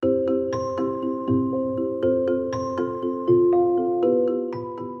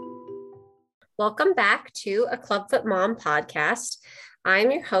Welcome back to a Clubfoot Mom podcast.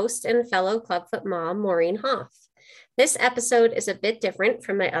 I'm your host and fellow Clubfoot mom, Maureen Hoff. This episode is a bit different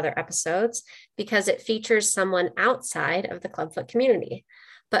from my other episodes because it features someone outside of the Clubfoot community,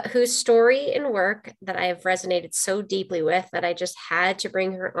 but whose story and work that I have resonated so deeply with that I just had to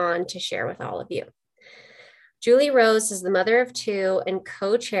bring her on to share with all of you. Julie Rose is the mother of two and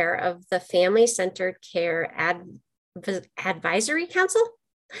co-chair of the Family-Centered Care Advisory Council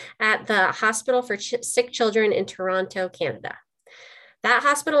at the Hospital for Sick Children in Toronto, Canada. That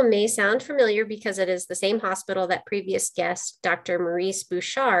hospital may sound familiar because it is the same hospital that previous guest, Dr. Maurice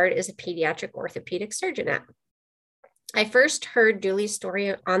Bouchard, is a pediatric orthopedic surgeon at. I first heard Julie's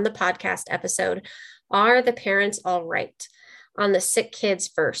story on the podcast episode, Are the Parents All Right?, on the Sick Kids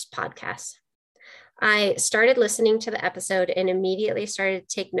First podcast. I started listening to the episode and immediately started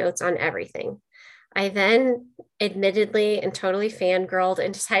to take notes on everything. I then admittedly and totally fangirled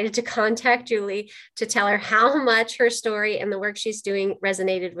and decided to contact Julie to tell her how much her story and the work she's doing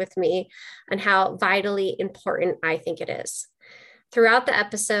resonated with me and how vitally important I think it is. Throughout the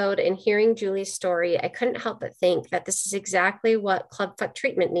episode and hearing Julie's story, I couldn't help but think that this is exactly what Clubfoot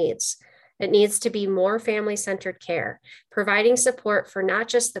treatment needs. It needs to be more family-centered care, providing support for not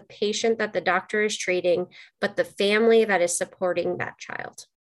just the patient that the doctor is treating, but the family that is supporting that child.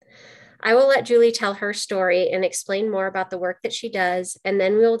 I will let Julie tell her story and explain more about the work that she does, and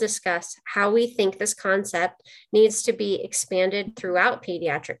then we will discuss how we think this concept needs to be expanded throughout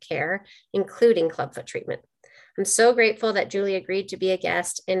pediatric care, including Clubfoot treatment. I'm so grateful that Julie agreed to be a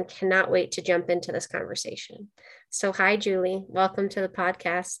guest and cannot wait to jump into this conversation. So hi, Julie. Welcome to the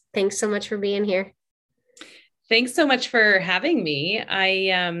podcast. Thanks so much for being here. Thanks so much for having me. I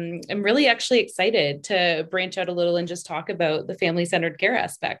am really actually excited to branch out a little and just talk about the family-centered care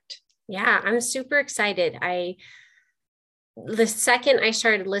aspect. Yeah, I'm super excited. The second I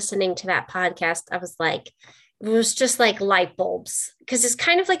started listening to that podcast, I was like, it was just like light bulbs, because it's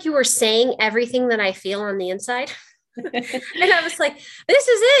kind of like you were saying everything that I feel on the inside. And I was like, this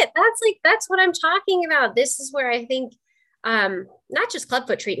is it. That's what I'm talking about. This is where I think not just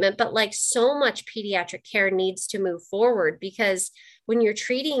clubfoot treatment, but like so much pediatric care needs to move forward, because when you're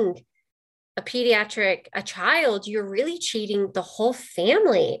treating a child, you're really treating the whole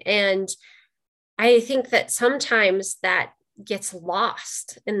family. And I think that sometimes that gets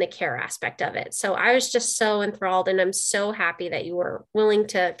lost in the care aspect of it. So I was just so enthralled, and I'm so happy that you were willing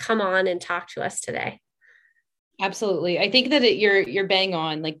to come on and talk to us today. Absolutely. I think that you're bang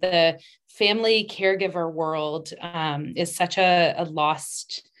on. Like, the family caregiver world is such a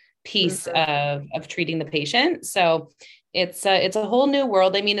lost piece of treating the patient. So it's a whole new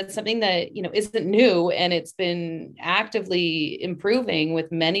world. I mean, it's something that, isn't new, and it's been actively improving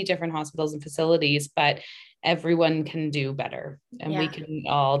with many different hospitals and facilities, but everyone can do better, and we can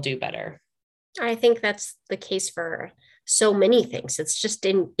all do better. I think that's the case for so many things. It's just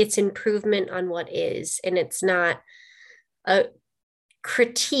it's improvement on what is, and it's not a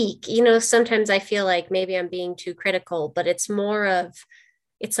critique. Sometimes I feel like maybe I'm being too critical, but it's more of,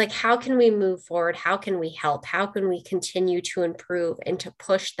 it's like, how can we move forward? How can we help? How can we continue to improve and to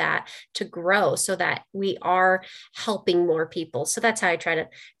push that to grow so that we are helping more people? So that's how I try to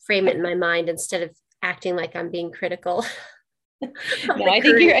frame it in my mind, instead of acting like I'm being critical. No, I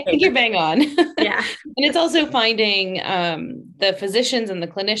think you're bang on. Yeah. And it's also finding the physicians and the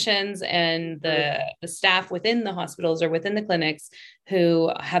clinicians and the staff within the hospitals or within the clinics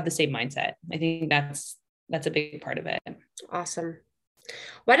who have the same mindset. I think that's a big part of it. Awesome.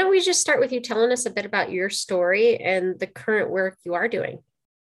 Why don't we just start with you telling us a bit about your story and the current work you are doing?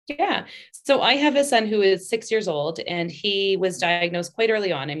 Yeah. So I have a son who is 6 years old, and he was diagnosed quite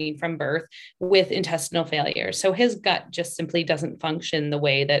early on, from birth, with intestinal failure. So his gut just simply doesn't function the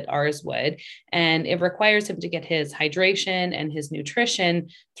way that ours would. And it requires him to get his hydration and his nutrition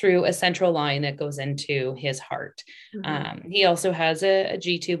through a central line that goes into his heart. He also has a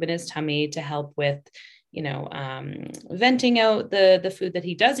G tube in his tummy to help with venting out the food that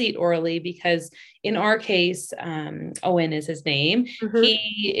he does eat orally, because in our case, Owen is his name.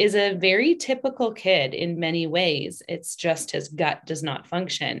 He is a very typical kid in many ways. It's just his gut does not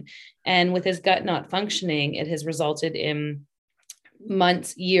function. And with his gut not functioning, it has resulted in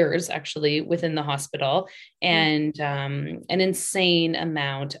months, years actually within the hospital, and an insane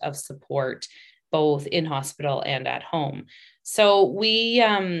amount of support, both in hospital and at home. So we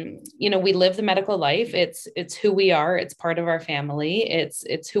live the medical life. It's who we are. It's part of our family.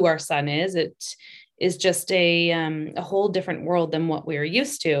 It's who our son is. It is just a whole different world than what we're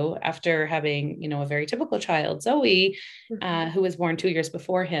used to after having, a very typical child, Zoe, who was born 2 years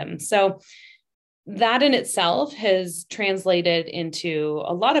before him. So that in itself has translated into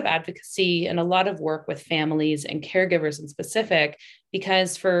a lot of advocacy and a lot of work with families and caregivers in specific,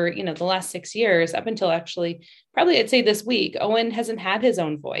 because for, the last 6 years, up until actually probably I'd say this week, Owen hasn't had his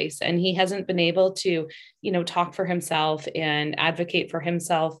own voice, and he hasn't been able to, talk for himself and advocate for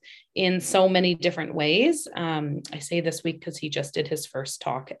himself in so many different ways. I say this week because he just did his first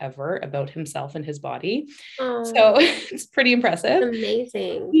talk ever about himself and his body. Oh, So it's pretty impressive.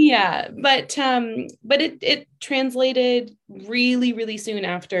 amazing. Yeah, but it translated really, really soon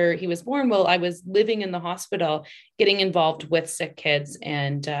after he was born. Well, I was living in the hospital, getting involved with sick kids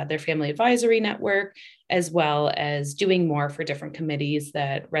and their family advisory network, as well as doing more for different committees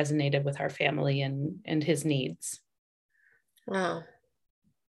that resonated with our family and his needs. Wow.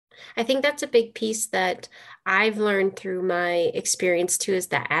 I think that's a big piece that I've learned through my experience too, is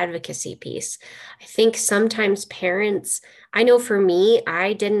the advocacy piece. I think sometimes parents, I know for me,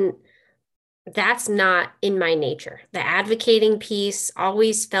 that's not in my nature. The advocating piece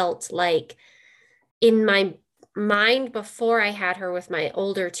always felt like in my mind before I had her with my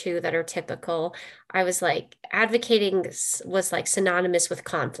older two that are typical, I was like, advocating was like synonymous with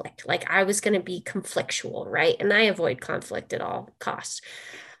conflict. Like I was going to be conflictual, right? And I avoid conflict at all costs.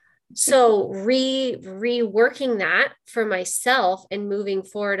 So reworking that for myself and moving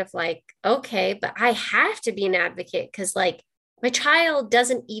forward of like, okay, but I have to be an advocate because like my child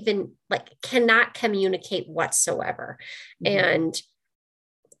doesn't even cannot communicate whatsoever and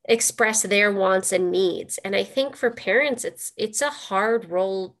express their wants and needs. And I think for parents, it's a hard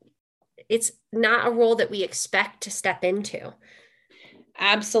role. It's not a role that we expect to step into.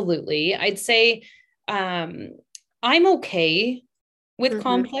 Absolutely. I'd say I'm okay with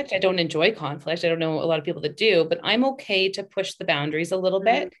conflict. I don't enjoy conflict. I don't know a lot of people that do, but I'm okay to push the boundaries a little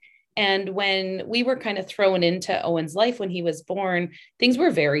bit. And when we were kind of thrown into Owen's life when he was born, things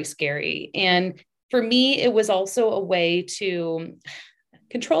were very scary. And for me, it was also a way to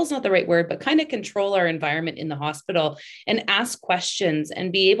control is not the right word, but kind of control our environment in the hospital and ask questions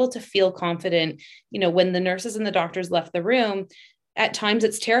and be able to feel confident. When the nurses and the doctors left the room, at times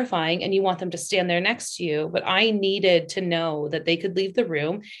it's terrifying and you want them to stand there next to you, but I needed to know that they could leave the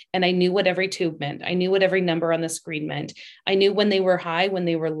room. And I knew what every tube meant. I knew what every number on the screen meant. I knew when they were high, when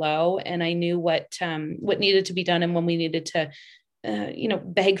they were low, and I knew what needed to be done and when we needed to,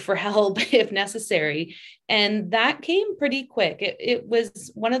 beg for help if necessary. And that came pretty quick. It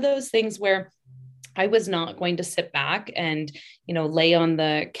was one of those things where I was not going to sit back and, lay on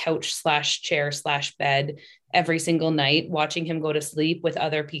the couch / chair / bed every single night, watching him go to sleep with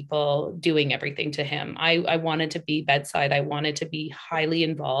other people doing everything to him. I wanted to be bedside. I wanted to be highly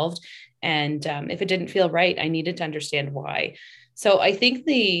involved. And if it didn't feel right, I needed to understand why. So I think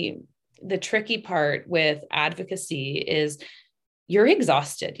the tricky part with advocacy is you're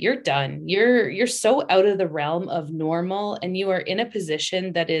exhausted, you're done, you're so out of the realm of normal, and you are in a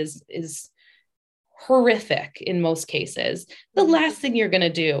position that is horrific in most cases. The last thing you're going to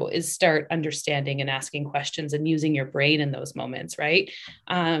do is start understanding and asking questions and using your brain in those moments, right?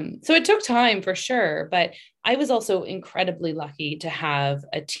 So it took time for sure, but I was also incredibly lucky to have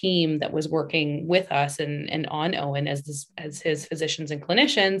a team that was working with us and on Owen as his physicians and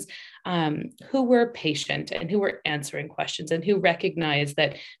clinicians, who were patient and who were answering questions and who recognized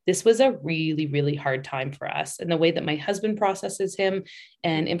that this was a really, really hard time for us. And the way that my husband processes him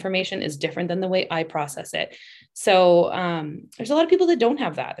and information is different than the way I process it. So there's a lot of people that don't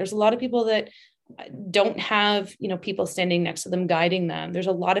have that. There's a lot of people that don't have, people standing next to them, guiding them. There's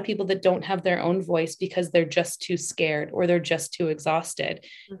a lot of people that don't have their own voice because they're just too scared or they're just too exhausted.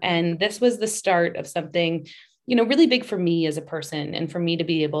 And this was the start of something, really big for me as a person and for me to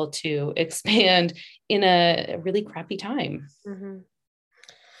be able to expand in a really crappy time.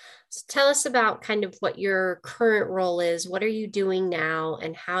 So tell us about kind of what your current role is. What are you doing now?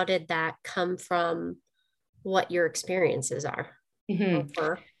 And how did that come from what your experiences are? And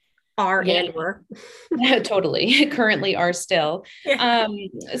were. Totally. Currently are still. Yeah.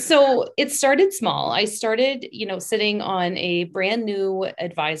 So it started small. I started, sitting on a brand new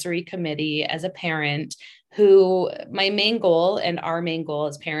advisory committee as a parent who my main goal and our main goal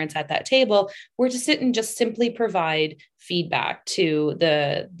as parents at that table were to sit and just simply provide feedback to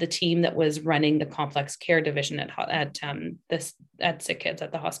the team that was running the complex care division at sick kids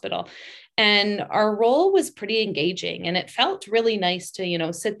at the hospital. And our role was pretty engaging and it felt really nice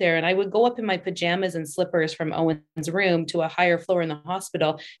to, sit there. And I would go up in my pajamas and slippers from Owen's room to a higher floor in the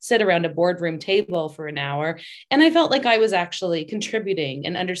hospital, sit around a boardroom table for an hour. And I felt like I was actually contributing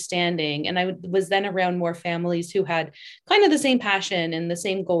and understanding. And I was then around more families who had kind of the same passion and the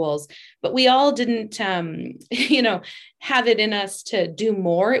same goals, but we all didn't, have it in us to do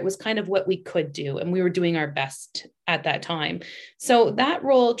more. It was kind of what we could do, and we were doing our best at that time. So that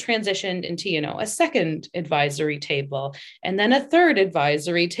role transitioned into, a second advisory table, and then a third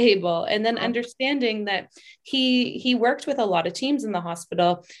advisory table, and then understanding that he worked with a lot of teams in the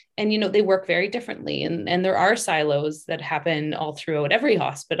hospital, and they work very differently, and there are silos that happen all throughout every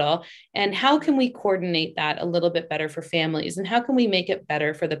hospital. And how can we coordinate that a little bit better for families, and how can we make it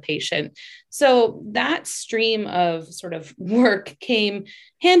better for the patient? So that stream of sort of work came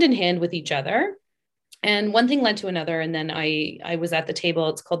hand in hand with each other. And one thing led to another. And then I was at the table.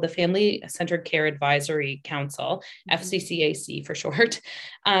 It's called the Family Centered Care Advisory Council, FCCAC for short.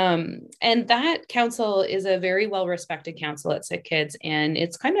 And that council is a very well-respected council at Sick Kids. And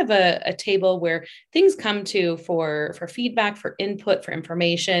it's kind of a table where things come to for feedback, for input, for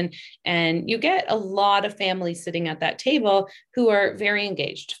information. And you get a lot of families sitting at that table who are very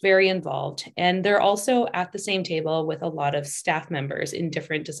engaged, very involved. And they're also at the same table with a lot of staff members in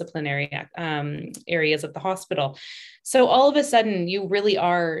different disciplinary areas of the hospital. So all of a sudden you really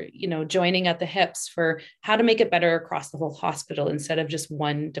are, joining at the hips for how to make it better across the whole hospital instead of just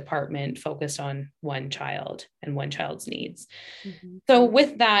one department focused on one child and one child's needs. Mm-hmm. So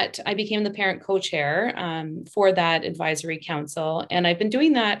with that, I became the parent co-chair for that advisory council. And I've been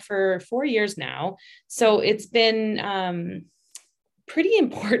doing that for 4 years now. So it's been pretty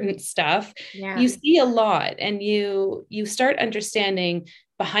important stuff. Yeah. You see a lot, and you start understanding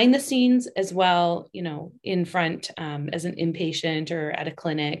behind the scenes as well, in front as an inpatient or at a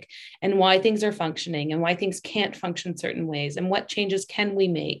clinic, and why things are functioning and why things can't function certain ways and what changes can we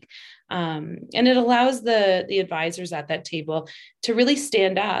make. And it allows the advisors at that table to really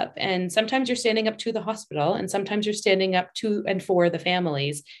stand up. And sometimes you're standing up to the hospital, and sometimes you're standing up to and for the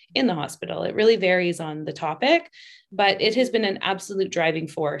families in the hospital. It really varies on the topic, but it has been an absolute driving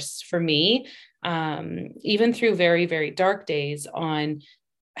force for me, even through very, very dark days, on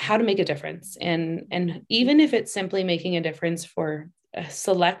how to make a difference. And even if it's simply making a difference for a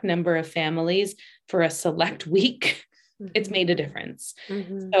select number of families for a select week, it's made a difference.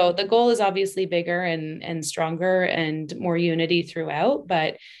 Mm-hmm. So the goal is obviously bigger and stronger and more unity throughout,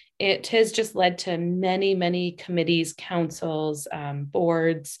 but it has just led to many, many committees, councils,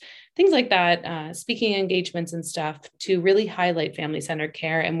 boards, things like that, speaking engagements and stuff to really highlight family-centered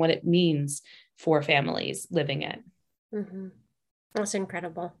care and what it means for families living it. Mm-hmm. That's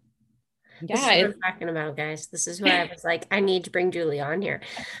incredible. Yeah, this is what I'm talking about, guys. This is why I was like, I need to bring Julie on here,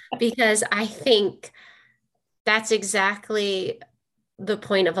 because I think that's exactly the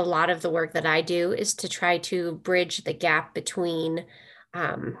point of a lot of the work that I do, is to try to bridge the gap between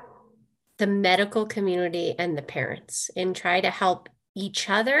the medical community and the parents, and try to help each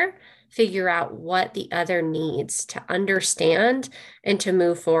other figure out what the other needs to understand and to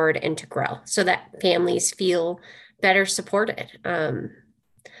move forward and to grow, so that families feel better supported.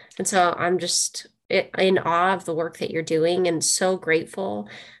 And so I'm just in awe of the work that you're doing, and so grateful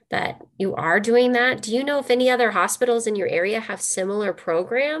that you are doing that. Do you know if any other hospitals in your area have similar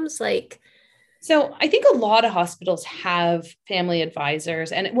programs? So I think a lot of hospitals have family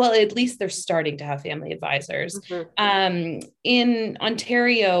advisors, and at least they're starting to have family advisors. Mm-hmm. In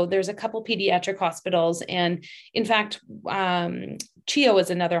Ontario, there's a couple pediatric hospitals, and in fact, CHEO is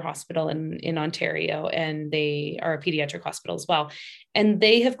another hospital in Ontario, and they are a pediatric hospital as well. And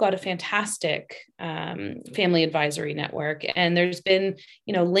they have got a fantastic family advisory network. And there's been,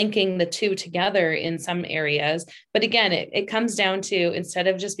 linking the two together in some areas. But again, it comes down to, instead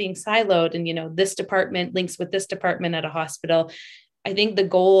of just being siloed and, this department links with this department at a hospital, I think the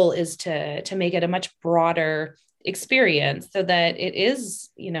goal is to make it a much broader experience, so that it is,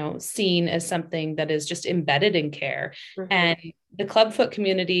 seen as something that is just embedded in care. Mm-hmm. And the Clubfoot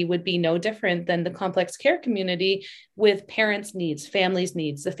community would be no different than the complex care community, with parents' needs, families'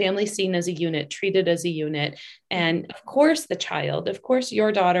 needs, the family seen as a unit, treated as a unit. And of course, the child, of course,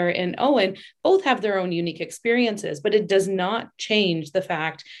 your daughter and Owen both have their own unique experiences, but it does not change the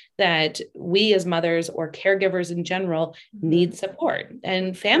fact that we as mothers or caregivers in general need support,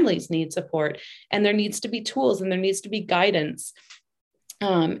 and families need support, and there needs to be tools, and there needs to be guidance.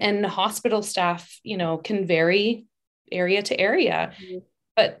 And hospital staff, can vary area to area,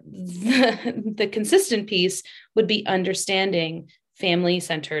 but the consistent piece would be understanding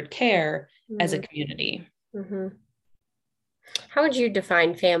family-centered care as a community. Mm-hmm. How would you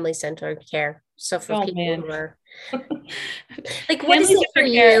define family-centered care? So for people who are what is it for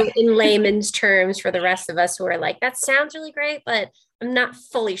you in layman's terms, for the rest of us who are like, that sounds really great, but I'm not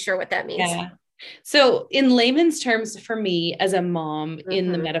fully sure what that means. Yeah. So in layman's terms, for me as a mom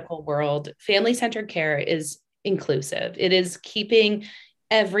in the medical world, family-centered care is inclusive. It is keeping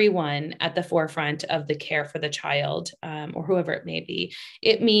everyone at the forefront of the care for the child, or whoever it may be.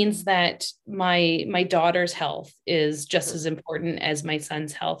 It means that my daughter's health is just as important as my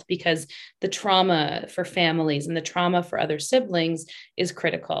son's health, because the trauma for families and the trauma for other siblings is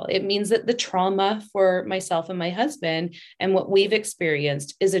critical. It means that the trauma for myself and my husband and what we've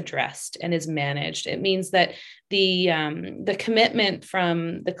experienced is addressed and is managed. It means that the commitment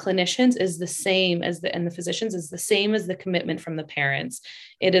from the clinicians is the same as and the physicians is the same as the commitment from the parents.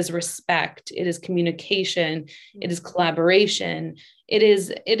 It is respect, it is communication, it is collaboration. It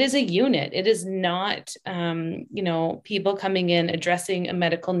is a unit. It is not, people coming in, addressing a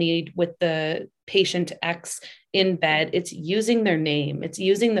medical need with the patient X in bed. It's using their name. It's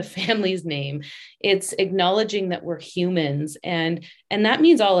using the family's name. It's acknowledging that we're humans. And that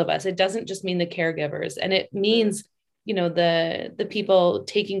means all of us. It doesn't just mean the caregivers. And it means, the people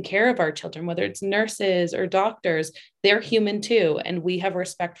taking care of our children, whether it's nurses or doctors, they're human too. And we have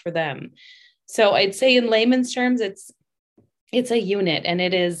respect for them. So I'd say in layman's terms, it's a unit, and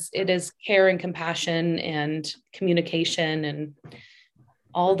it is care and compassion and communication and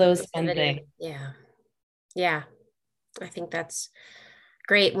all those fun things. Yeah. Yeah. I think that's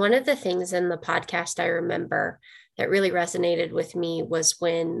great. One of the things in the podcast I remember that really resonated with me was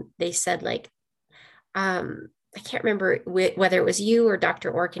when they said, like, I can't remember whether it was you or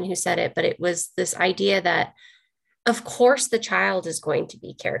Dr. Orkin who said it, but it was this idea that, of course, the child is going to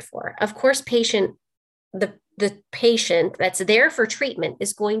be cared for. Of course, the patient that's there for treatment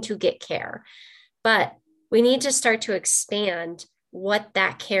is going to get care, but we need to start to expand what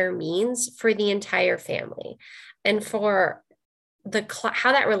that care means for the entire family. And for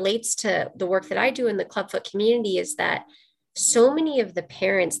how that relates to the work that I do in the Clubfoot community is that so many of the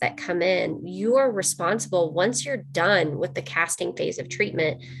parents that come in, you are responsible once you're done with the casting phase of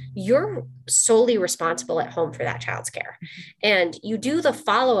treatment, you're solely responsible at home for that child's care. And you do the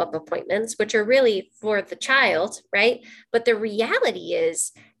follow-up appointments, which are really for the child, right? But the reality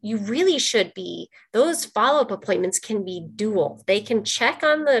is you really should be, those follow-up appointments can be dual. They can check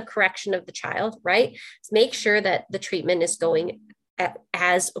on the correction of the child, right? Make sure that the treatment is going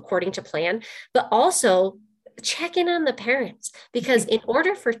as according to plan, but also check in on the parents, because in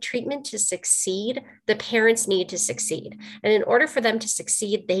order for treatment to succeed, the parents need to succeed. And in order for them to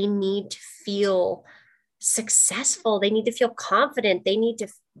succeed, they need to feel successful. They need to feel confident. They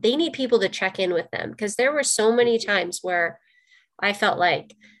need people to check in with them, because there were so many times where I felt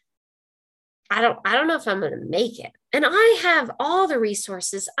like, I don't know if I'm going to make it. And I have all the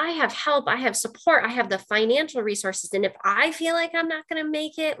resources. I have help. I have support. I have the financial resources. And if I feel like I'm not going to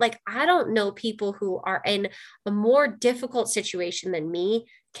make it, like, I don't know people who are in a more difficult situation than me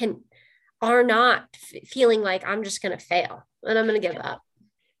are not feeling like I'm just going to fail and I'm going to give up.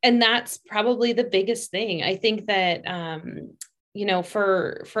 And that's probably the biggest thing. I think that,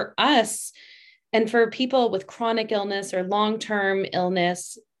 for us and for people with chronic illness or long-term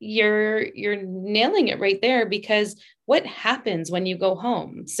illness, you're nailing it right there, because what happens when you go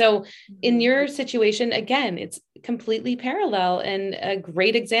home? So in your situation, again, it's completely parallel and a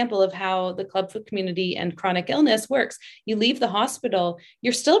great example of how the Clubfoot community and chronic illness works. You leave the hospital,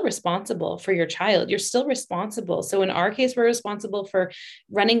 you're still responsible for your child. You're still responsible. So in our case, we're responsible for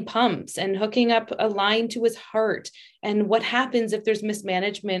running pumps and hooking up a line to his heart. And what happens if there's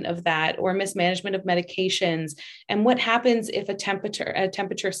mismanagement of that, or mismanagement of medications? And what happens if a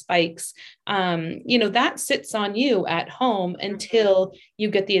temperature spikes? That sits on you at home until you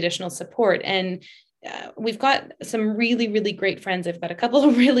get the additional support. And we've got some really, really great friends. I've got a couple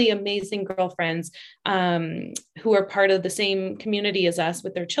of really amazing girlfriends who are part of the same community as us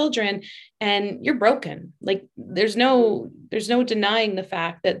with their children. And you're broken. Like, there's no denying the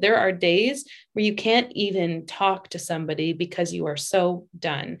fact that there are days where you can't even talk to somebody because you are so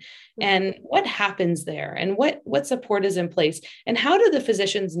done. And what happens there? And what support is in place? And how do the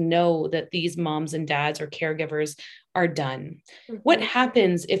physicians know that these moms and dads or caregivers are done? What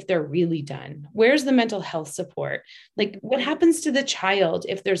happens if they're really done? Where's the mental health support? Like, what happens to the child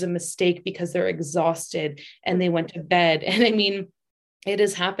if there's a mistake because they're exhausted and they went to bed? And I mean, it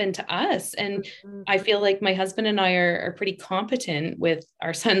has happened to us. And I feel like my husband and I are pretty competent with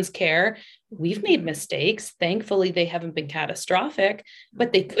our son's care. We've made mistakes. Thankfully, they haven't been catastrophic,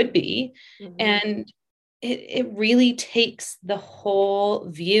 but they could be. And it really takes the whole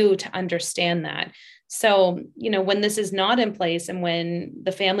view to understand that. So, when this is not in place and when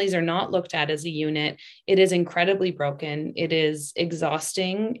the families are not looked at as a unit, it is incredibly broken. It is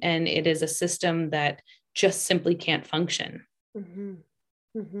exhausting, and it is a system that just simply can't function.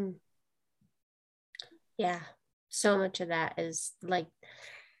 Yeah. So much of that is like,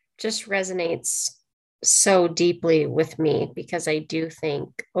 just resonates so deeply with me because I do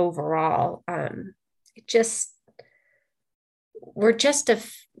think overall, it just, we're just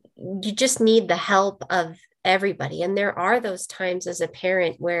you just need the help of everybody. And there are those times as a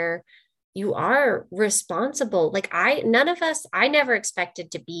parent where you are responsible. Like none of us, I never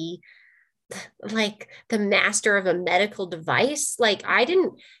expected to be like the master of a medical device. Like I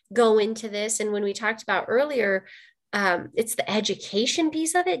didn't go into this. And when we talked about earlier, it's the education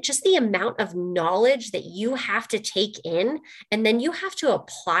piece of it, just the amount of knowledge that you have to take in, and then you have to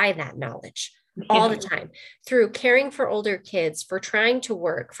apply that knowledge all the time through caring for older kids, for trying to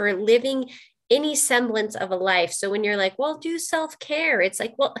work, for living any semblance of a life. So when you're like, well, do self-care, it's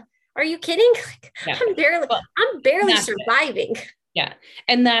like, well, are you kidding? Like, Yeah. I'm barely surviving. Yeah.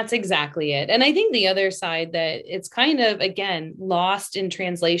 And that's exactly it. And I think the other side that it's kind of, again, lost in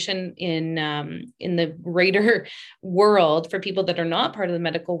translation in the greater world for people that are not part of the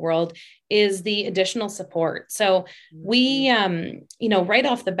medical world is the additional support. So we, right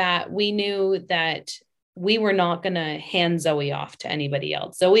off the bat, we knew that we were not going to hand Zoe off to anybody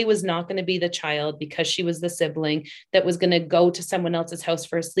else. Zoe was not going to be the child because she was the sibling that was going to go to someone else's house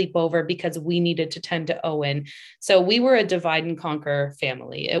for a sleepover because we needed to tend to Owen. So we were a divide and conquer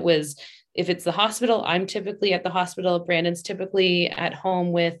family. It was, if it's the hospital, I'm typically at the hospital. Brandon's typically at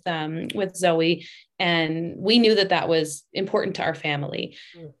home with Zoe. And we knew that that was important to our family.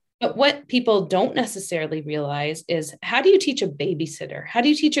 But what people don't necessarily realize is, how do you teach a babysitter? How do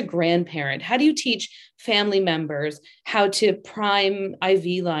you teach a grandparent? How do you teach family members how to prime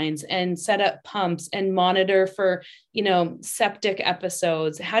IV lines and set up pumps and monitor for, septic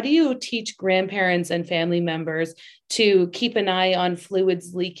episodes? How do you teach grandparents and family members to keep an eye on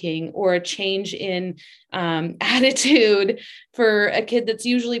fluids leaking or a change in attitude for a kid that's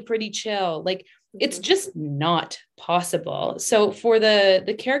usually pretty chill? Like, it's just not possible. So for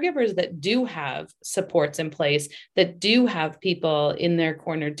the caregivers that do have supports in place, that do have people in their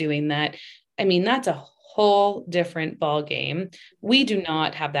corner doing that, I mean, that's a whole different ball game. We do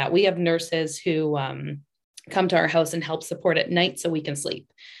not have that. We have nurses who come to our house and help support at night so we can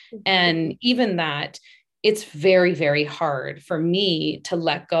sleep. And even that, it's very, very hard for me to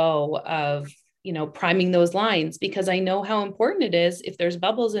let go of priming those lines, because I know how important it is. If there's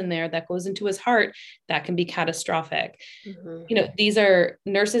bubbles in there that goes into his heart, that can be catastrophic. These are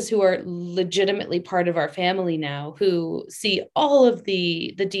nurses who are legitimately part of our family now, who see all of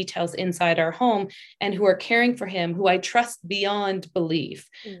the details inside our home and who are caring for him, who I trust beyond belief.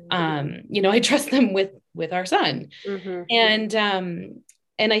 I trust them with our son.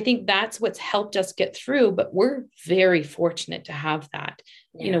 And I think that's what's helped us get through, but we're very fortunate to have that.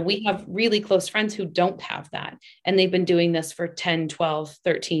 Yeah. We have really close friends who don't have that, and they've been doing this for 10, 12,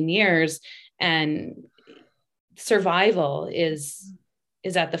 13 years. And survival is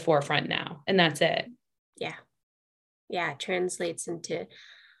at the forefront now. And that's it. Yeah. Yeah. It translates into,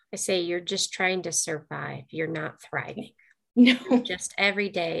 I say, you're just trying to survive. You're not thriving. No. Just every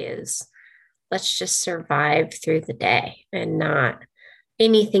day is, let's just survive through the day and not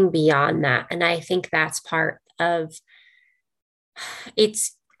anything beyond that. And I think that's part of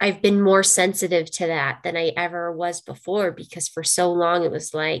I've been more sensitive to that than I ever was before, because for so long it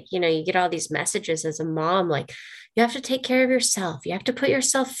was like, you get all these messages as a mom, like, you have to take care of yourself. You have to put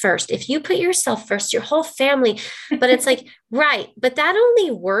yourself first. If you put yourself first, your whole family, but it's like, right. But that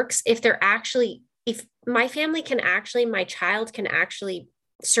only works if if my family my child can actually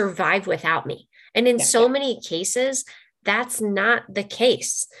survive without me. And in so many cases, that's not the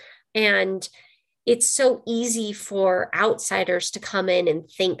case. And it's so easy for outsiders to come in and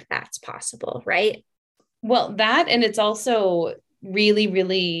think that's possible, right? Well, that, and it's also really,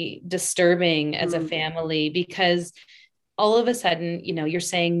 really disturbing as a family, because all of a sudden, you're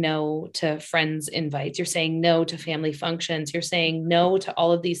saying no to friends' invites, you're saying no to family functions, you're saying no to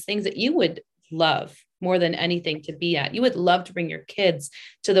all of these things that you would love more than anything to be at. You would love to bring your kids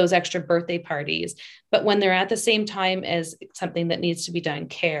to those extra birthday parties, but when they're at the same time as something that needs to be done,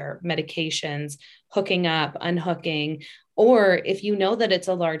 care, medications, hooking up, unhooking, or if you know that it's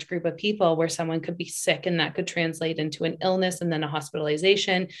a large group of people where someone could be sick and that could translate into an illness and then a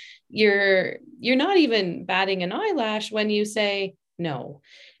hospitalization, you're not even batting an eyelash when you say no.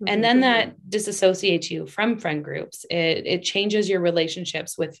 And then that disassociates you from friend groups. It changes your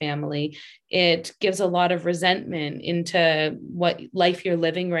relationships with family. It gives a lot of resentment into what life you're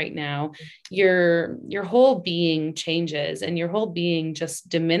living right now. Your whole being changes, and your whole being just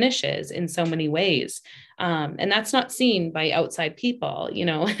diminishes in so many ways. And that's not seen by outside people.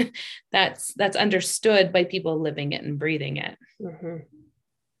 That's understood by people living it and breathing it.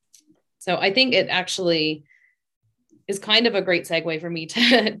 So I think it actually is kind of a great segue for me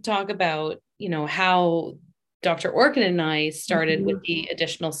to talk about, how Dr. Orkin and I started with the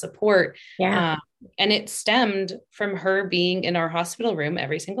additional support. Yeah. And it stemmed from her being in our hospital room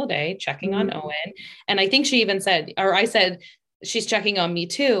every single day, checking on Owen. And I think she even said, or I said, she's checking on me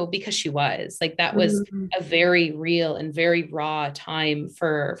too, because she was like, that was a very real and very raw time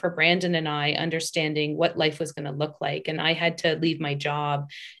for Brandon and I, understanding what life was going to look like. And I had to leave my job,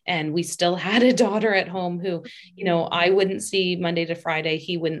 and we still had a daughter at home who, I wouldn't see Monday to Friday,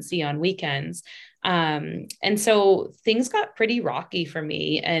 he wouldn't see on weekends. And so things got pretty rocky for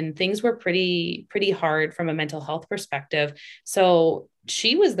me, and things were pretty hard from a mental health perspective. So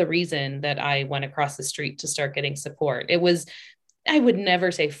she was the reason that I went across the street to start getting support. It was, I would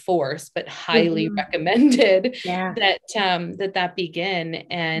never say forced, but highly recommended that begin.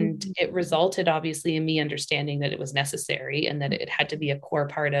 And it resulted obviously in me understanding that it was necessary and that it had to be a core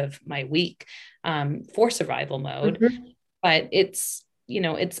part of my week for survival mode. But it's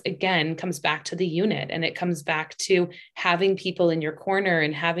again, comes back to the unit, and it comes back to having people in your corner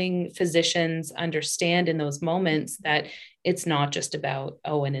and having physicians understand in those moments that it's not just about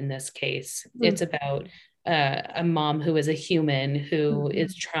Owen in this case. It's about a mom who is a human who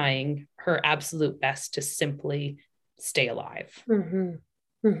is trying her absolute best to simply stay alive. I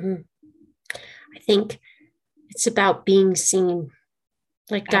think it's about being seen.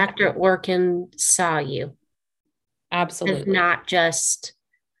 Like Dr. Orkin saw you. Absolutely. And not just,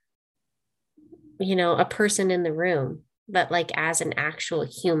 a person in the room, but like as an actual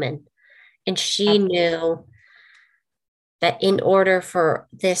human. And she knew that in order for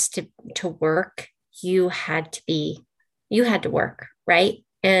this to work, you had to work, right?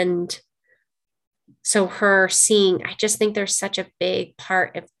 And so her seeing, I just think there's such a big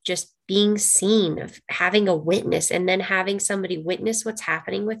part of just being seen, of having a witness, and then having somebody witness what's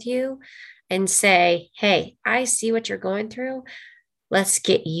happening with you and say, hey, I see what you're going through. Let's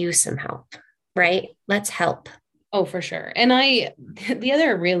get you some help, right? Let's help. Oh, for sure. And the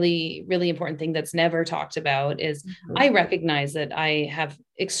other really, really important thing that's never talked about is I recognize that I have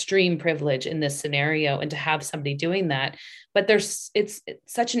extreme privilege in this scenario, and to have somebody doing that, but it's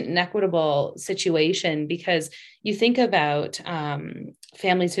such an inequitable situation, because you think about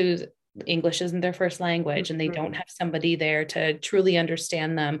families whose English isn't their first language and they don't have somebody there to truly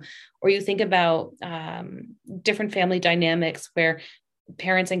understand them. Or you think about different family dynamics where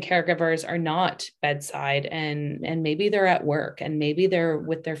parents and caregivers are not bedside, and maybe they're at work, and maybe they're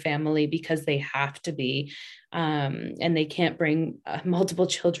with their family because they have to be, and they can't bring multiple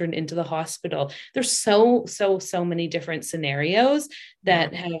children into the hospital. There's so many different scenarios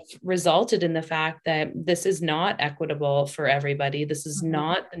that have resulted in the fact that this is not equitable for everybody. This is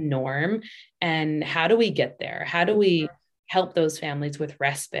not the norm. And how do we get there? How do we help those families with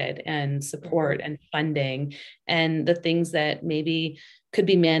respite and support and funding, and the things that maybe could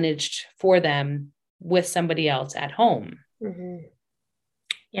be managed for them with somebody else at home?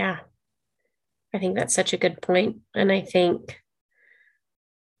 Yeah, I think that's such a good point. And I think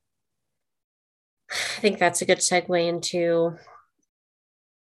that's a good segue into,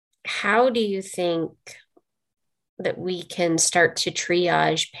 how do you think that we can start to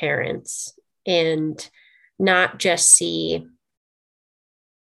triage parents and not just see,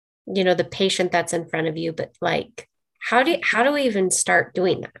 the patient that's in front of you, but like, how do we even start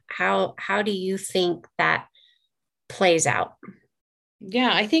doing that? How do you think that plays out? Yeah,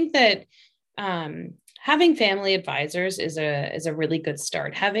 I think that having family advisors is a really good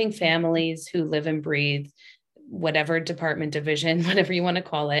start. Having families who live and breathe whatever department, division, whatever you want to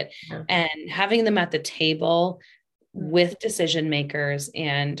call it, and having them at the table with decision makers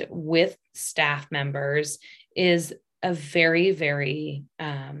and with staff members is a very, very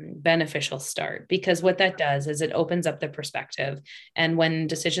beneficial start, because what that does is it opens up the perspective. And when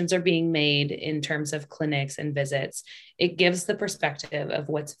decisions are being made in terms of clinics and visits, it gives the perspective of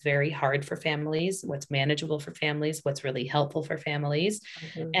what's very hard for families, what's manageable for families, what's really helpful for families.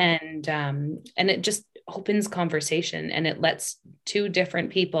 And it just opens conversation, and it lets two different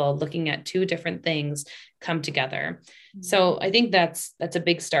people looking at two different things come together. So I think that's a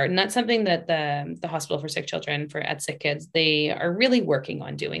big start. And that's something that the Hospital for Sick Children at Sick Kids, they are really working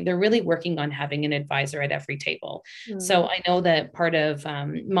on doing. They're really working on having an advisor at every table. So I know that part of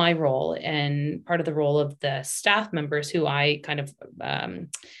my role and part of the role of the staff members who I kind of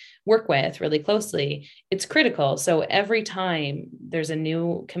work with really closely, it's critical. So every time there's a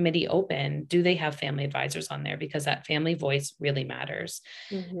new committee open, do they have family advisors on there? Because that family voice really matters.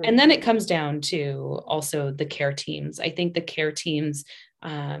 And then it comes down to also the care teams. I think the care teams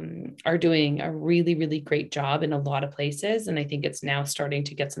are doing a really, really great job in a lot of places. And I think it's now starting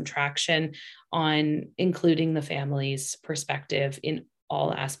to get some traction on including the family's perspective in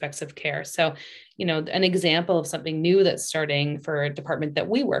all aspects of care. So, an example of something new that's starting for a department that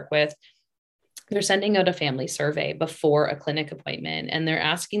we work with, they're sending out a family survey before a clinic appointment, and they're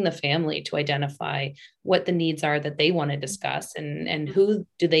asking the family to identify what the needs are that they want to discuss, and who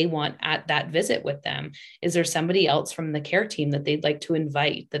do they want at that visit with them. Is there somebody else from the care team that they'd like to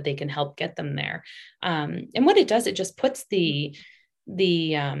invite that they can help get them there? And what it does, it just puts the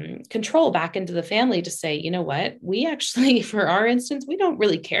control back into the family to say, you know what, we actually, for our instance, we don't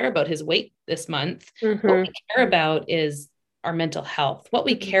really care about his weight this month. What we care about is our mental health. What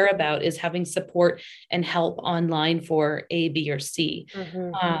we care about is having support and help online for A, B, or C.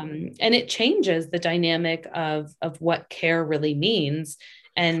 And it changes the dynamic of what care really means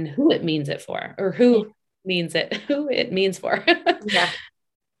and who it means it for, or who it means for.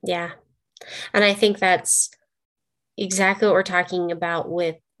 Yeah. And I think that's exactly what we're talking about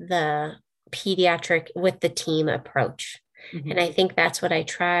with the with the team approach. And I think that's what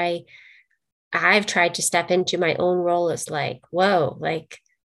I've tried to step into my own role as like, whoa, like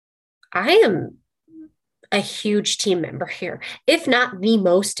I am a huge team member here, if not the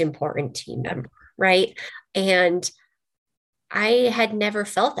most important team member, right? And I had never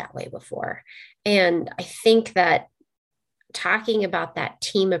felt that way before. And I think that talking about that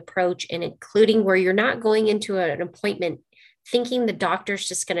team approach and including where you're not going into an appointment thinking the doctor's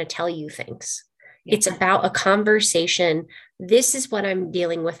just going to tell you things. It's about a conversation. This is what I'm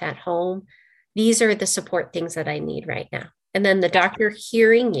dealing with at home. These are the support things that I need right now. And then the doctor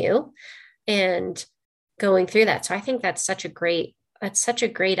hearing you and going through that. So I think that's such a great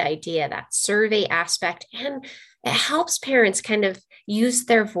idea, that survey aspect. And it helps parents kind of use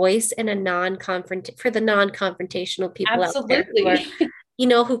their voice in a for the non-confrontational people Absolutely. out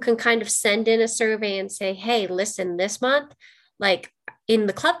there who can kind of send in a survey and say, hey, listen, this month, like in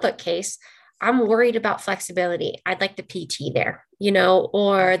the Clubfoot case, I'm worried about flexibility. I'd like the PT there,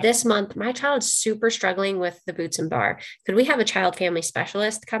 or this month, my child's super struggling with the boots and bar. Could we have a child family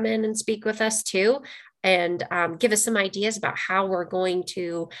specialist come in and speak with us too? And give us some ideas about how we're going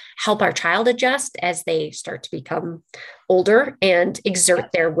to help our child adjust as they start to become older and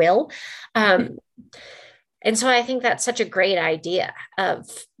exert their will. And so I think that's such a great idea of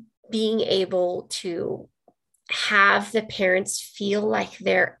being able to have the parents feel like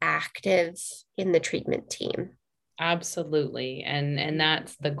they're active in the treatment team. Absolutely. And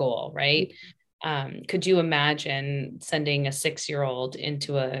that's the goal, right? Could you imagine sending a 6-year-old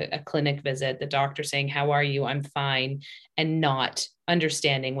into a clinic visit, the doctor saying, how are you? I'm fine. And not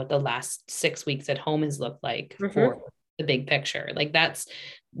understanding what the last 6 weeks at home has looked like for the big picture. Like that's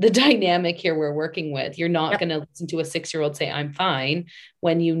the dynamic here we're working with. You're not going to listen to a 6-year-old say, I'm fine,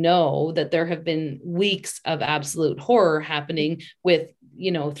 when you know that there have been weeks of absolute horror happening with,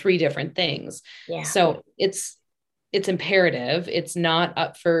 3 different things. Yeah. So it's imperative. It's not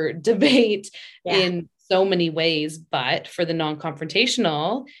up for debate in so many ways, but for the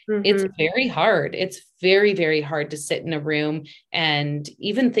non-confrontational, it's very hard. It's very, very hard to sit in a room and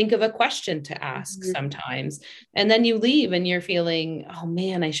even think of a question to ask sometimes. And then you leave and you're feeling, oh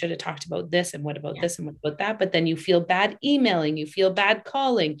man, I should have talked about this. And what about this? And what about that? But then you feel bad emailing, you feel bad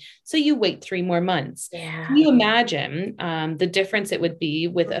calling. So you wait 3 more months. Yeah. Can you imagine the difference it would be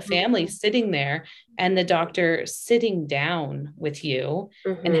with a family sitting there and the doctor sitting down with you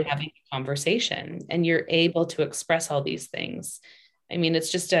and having a conversation, and you're able to express all these things? I mean,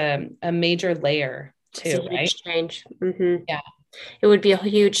 it's just a major layer too, right? Change. Yeah. It would be a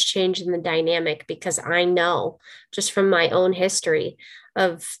huge change in the dynamic, because I know just from my own history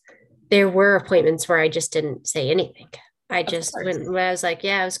there were appointments where I just didn't say anything. I just went, I was like,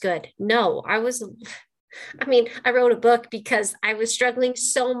 yeah, it was good. No, I wrote a book because I was struggling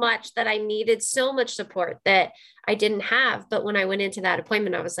so much that I needed so much support that I didn't have. But when I went into that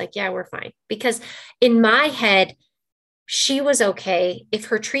appointment, I was like, yeah, we're fine. Because in my head, she was okay. If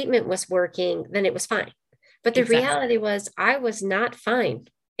her treatment was working, then it was fine. But the reality was I was not fine.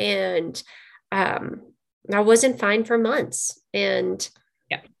 And I wasn't fine for months. And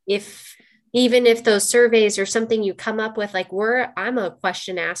even if those surveys are something you come up with, like I'm a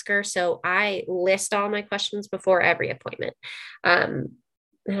question asker. So I list all my questions before every appointment.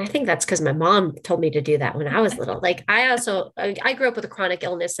 And I think that's because my mom told me to do that when I was little. Like I grew up with a chronic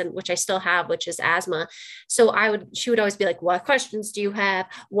illness, and which I still have, which is asthma. So she would always be like, what questions do you have?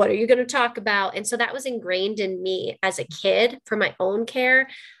 What are you going to talk about? And so that was ingrained in me as a kid for my own care.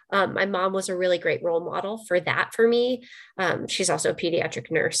 My mom was a really great role model for that for me. She's also a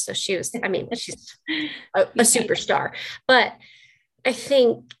pediatric nurse. So she's a superstar. But I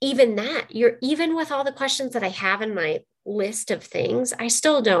think even with all the questions that I have in my list of things, I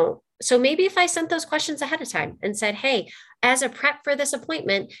still don't So maybe if I sent those questions ahead of time and said, hey, as a prep for this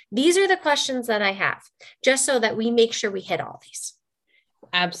appointment, these are the questions that I have, just so that we make sure we hit all these.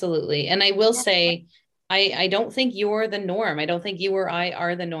 Absolutely. And I will say, I don't think you're the norm. I don't think you or I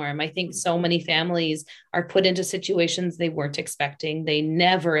are the norm. I think so many families are put into situations they weren't expecting. They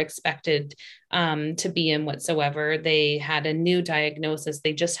never expected to be in whatsoever. They had a new diagnosis.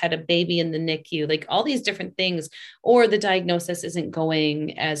 They just had a baby in the NICU, like all these different things, or the diagnosis isn't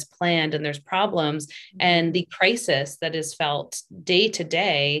going as planned and there's problems. And the crisis that is felt day to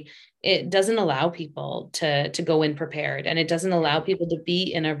day, it doesn't allow people to go in prepared, and it doesn't allow people to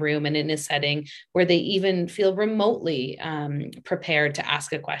be in a room and in a setting where they even feel remotely prepared to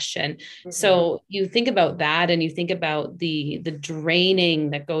ask a question. Mm-hmm. So you think about that, and you think about the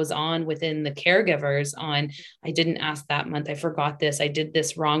draining that goes on within the caregivers on, I didn't ask that month, I forgot this, I did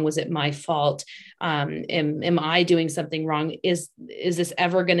this wrong, was it my fault? Am I doing something wrong? Is this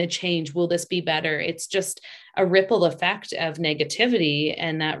ever going to change? Will this be better? It's just a ripple effect of negativity,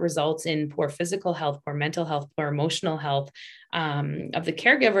 and that results in poor physical health, poor mental health, poor emotional health of the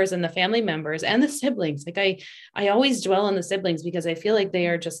caregivers and the family members and the siblings. Like I always dwell on the siblings because I feel like they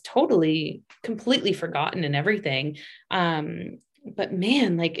are just totally, completely forgotten in everything. But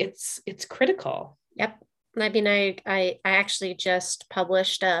man, like it's critical. Yep. I mean, I actually just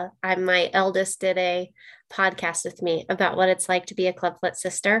published my eldest did a podcast with me about what it's like to be a Clubfoot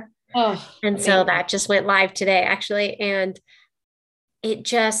sister. Oh, and amazing. So that just went live today, actually. And it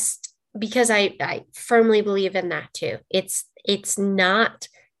just, because I firmly believe in that too. It's not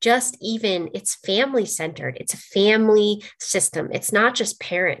just even, it's family centered. It's a family system. It's not just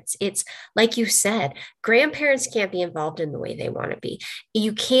parents. It's like you said, grandparents can't be involved in the way they want to be.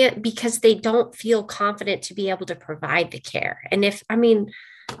 You can't, because they don't feel confident to be able to provide the care. And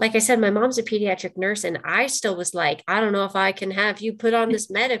like I said, my mom's a pediatric nurse, and I still was like, I don't know if I can have you put on this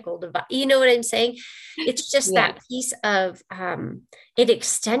medical device. You know what I'm saying? It's just that piece of, it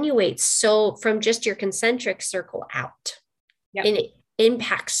extenuates so from just your concentric circle out. Yep. And it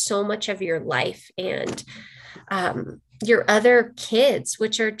impacts so much of your life and your other kids,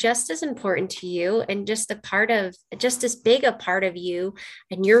 which are just as important to you and just as big a part of you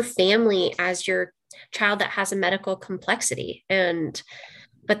and your family as your child that has a medical complexity.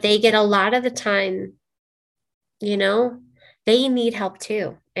 But they get a lot of the time, they need help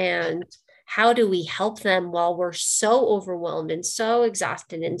too. And how do we help them while we're so overwhelmed and so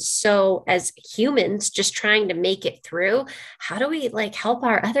exhausted and so, as humans, just trying to make it through? How do we help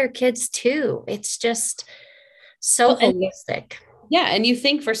our other kids too? It's just so holistic. Yeah. And you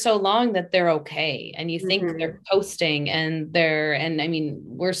think for so long that they're okay. And you think they're coasting and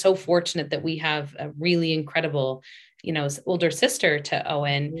we're so fortunate that we have a really incredible, older sister to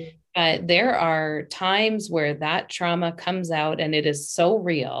Owen, but there are times where that trauma comes out and it is so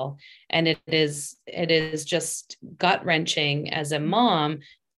real. And it is just gut wrenching as a mom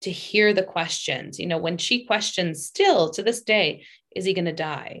to hear the questions, when she questions still to this day, is he going to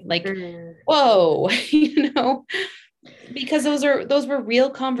die? Whoa, because those were real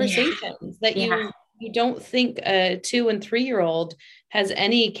conversations that you don't think a 2 and 3 year old has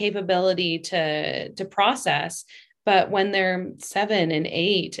any capability to process. But when they're 7 and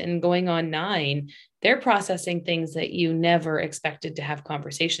 8 and going on 9, they're processing things that you never expected to have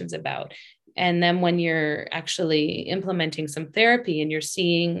conversations about. And then when you're actually implementing some therapy and you're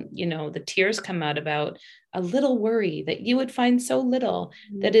seeing, the tears come out about a little worry that you would find so little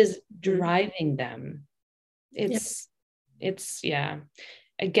that is driving them. It's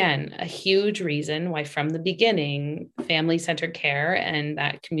again, a huge reason why from the beginning, family-centered care and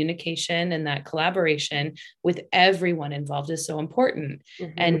that communication and that collaboration with everyone involved is so important.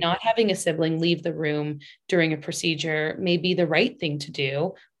 And not having a sibling leave the room during a procedure may be the right thing to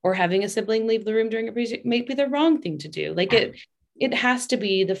do, or having a sibling leave the room during a procedure may be the wrong thing to do. It has to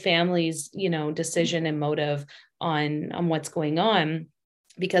be the family's, decision and motive on what's going on.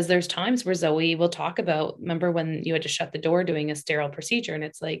 Because there's times where Zoe will talk about, remember when you had to shut the door doing a sterile procedure? And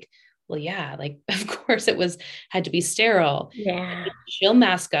it's like, well, yeah, of course had to be sterile. Yeah. She'll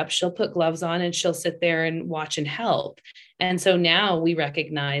mask up, she'll put gloves on, and she'll sit there and watch and help. And so now we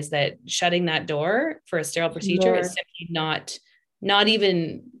recognize that shutting that door for a sterile procedure is simply not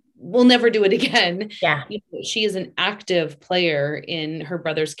even, we'll never do it again. Yeah. She is an active player in her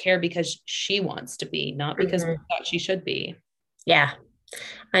brother's care because she wants to be, not because we thought she should be. Yeah.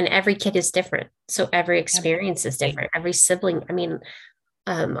 And every kid is different. So every experience is different. Every sibling,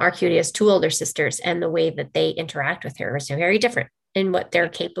 our cutie has 2 older sisters, and the way that they interact with her is very different. and what they're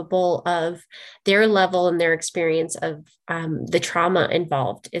capable of. Their level and their experience of the trauma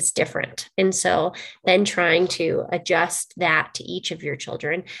involved is different. And so then trying to adjust that to each of your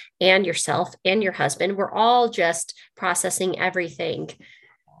children and yourself and your husband, we're all just processing everything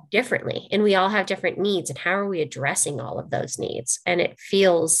differently, and we all have different needs, and how are we addressing all of those needs? And it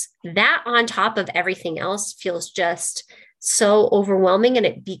feels that on top of everything else feels just so overwhelming,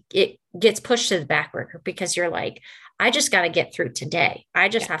 and it gets pushed to the back burner because you're like, I just got to get through today. I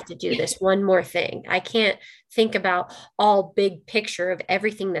just have to do this one more thing. I can't think about all big picture of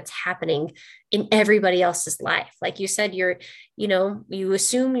everything that's happening in everybody else's life. Like you said, you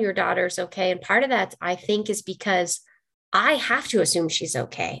assume your daughter's okay, and part of that I think is because I have to assume she's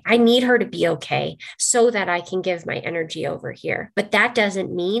okay. I need her to be okay so that I can give my energy over here. But that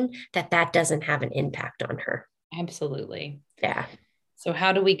doesn't mean that doesn't have an impact on her. Absolutely. Yeah. So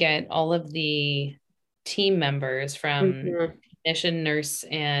how do we get all of the team members from clinician, nurse,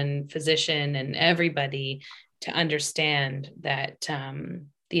 and physician and everybody to understand that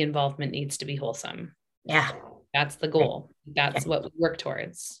the involvement needs to be wholesome? Yeah. That's the goal. That's what we work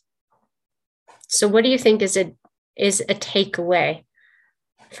towards. So what do you think is a takeaway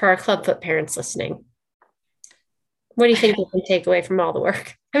for our Clubfoot parents listening? What do you think you can take away from all the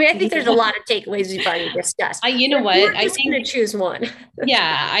work? I mean, I think there's a lot of takeaways we've already discussed. You know what? We're just going to choose one.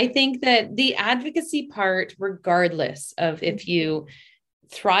 Yeah, I think that the advocacy part, regardless of if you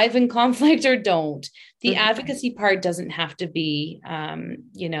thrive in conflict or don't, the advocacy part doesn't have to be,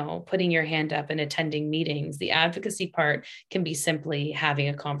 putting your hand up and attending meetings. The advocacy part can be simply having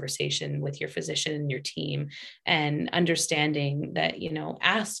a conversation with your physician and your team and understanding that,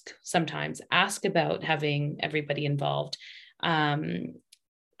 ask about having everybody involved.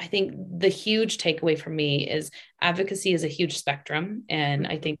 I think the huge takeaway for me is advocacy is a huge spectrum. And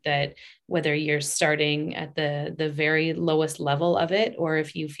I think that whether you're starting at the very lowest level of it, or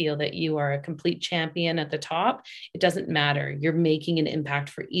if you feel that you are a complete champion at the top, it doesn't matter. You're making an impact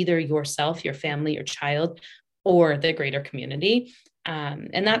for either yourself, your family, your child, or the greater community.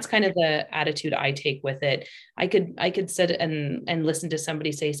 And that's kind of the attitude I take with it. I could sit and listen to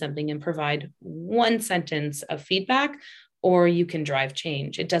somebody say something and provide one sentence of feedback, or you can drive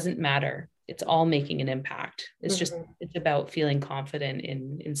change. It doesn't matter. It's all making an impact. It's just, it's about feeling confident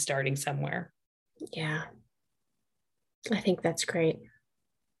in starting somewhere. Yeah. I think that's great.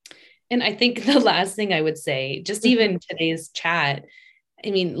 And I think the last thing I would say, just even today's chat,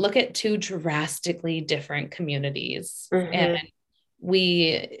 I mean, look at two drastically different communities, and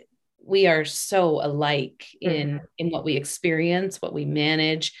we are so alike in what we experience, what we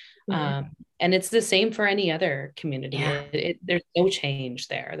manage. And it's the same for any other community. Yeah. There's no change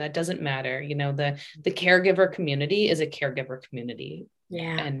there. That doesn't matter. The caregiver community is a caregiver community.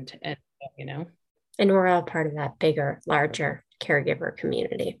 Yeah. And we're all part of that bigger, larger caregiver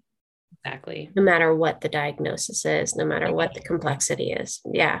community. Exactly. No matter what the diagnosis is, no matter what the complexity is.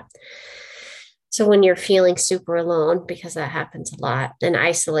 Yeah. So when you're feeling super alone, because that happens a lot, and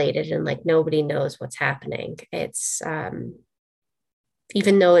isolated and like nobody knows what's happening, it's,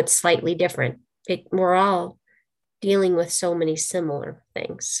 even though it's slightly different, we're all dealing with so many similar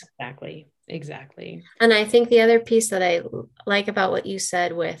things. Exactly. And I think the other piece that I like about what you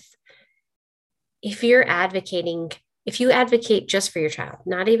said with, if you advocate just for your child,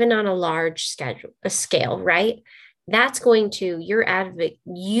 not even on a large scale, right? That's going to,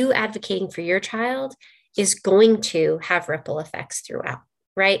 you advocating for your child is going to have ripple effects throughout.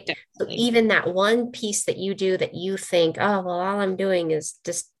 Right. Definitely. So even that one piece that you do that you think, oh, well, all I'm doing is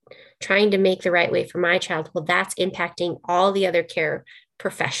just trying to make the right way for my child. Well, that's impacting all the other care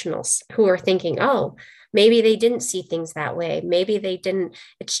professionals who are thinking, oh, maybe they didn't see things that way. Maybe they didn't.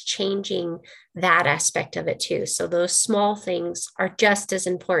 It's changing that aspect of it too. So those small things are just as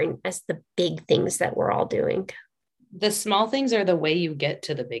important as the big things that we're all doing. The small things are the way you get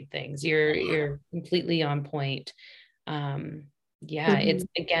to the big things. You're completely on point. It's,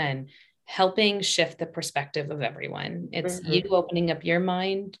 again, helping shift the perspective of everyone. It's you opening up your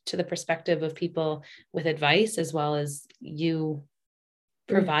mind to the perspective of people with advice, as well as you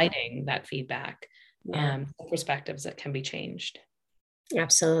providing that feedback, perspectives that can be changed.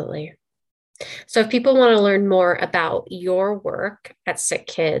 Absolutely. So if people want to learn more about your work at Sick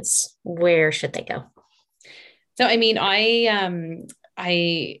Kids, where should they go? So, I mean, I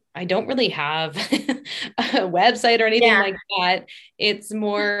don't really have a website or anything like that. It's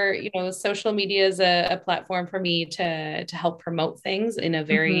more, social media is a platform for me to help promote things in a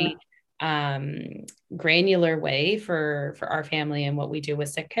very granular way for our family and what we do with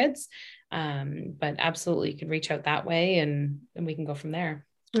Sick Kids. But absolutely, you can reach out that way and we can go from there.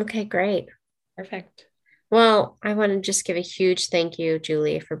 Okay, great. Perfect. Well, I want to just give a huge thank you,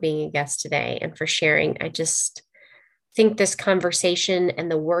 Julie, for being a guest today and for sharing. I just think this conversation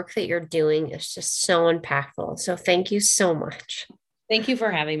and the work that you're doing is just so impactful. So thank you so much. Thank you for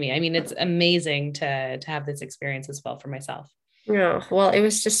having me. I mean, it's amazing to have this experience as well for myself. Yeah, well, it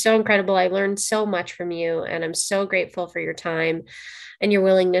was just so incredible. I learned so much from you, and I'm so grateful for your time and your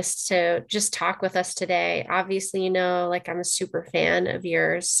willingness to just talk with us today. Obviously, like I'm a super fan of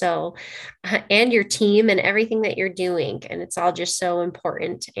yours, so and your team and everything that you're doing, and it's all just so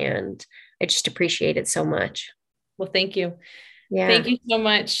important, and I just appreciate it so much. Well, thank you. Yeah. Thank you so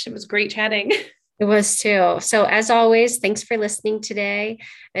much. It was great chatting. It was too. So, as always, thanks for listening today.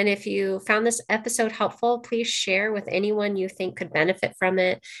 And if you found this episode helpful, please share with anyone you think could benefit from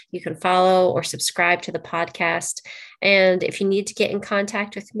it. You can follow or subscribe to the podcast. And if you need to get in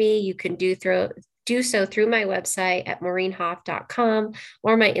contact with me, you can do so through my website at maureenhoff.com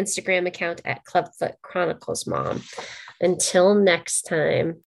or my Instagram account at Clubfoot Chronicles Mom. Until next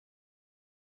time.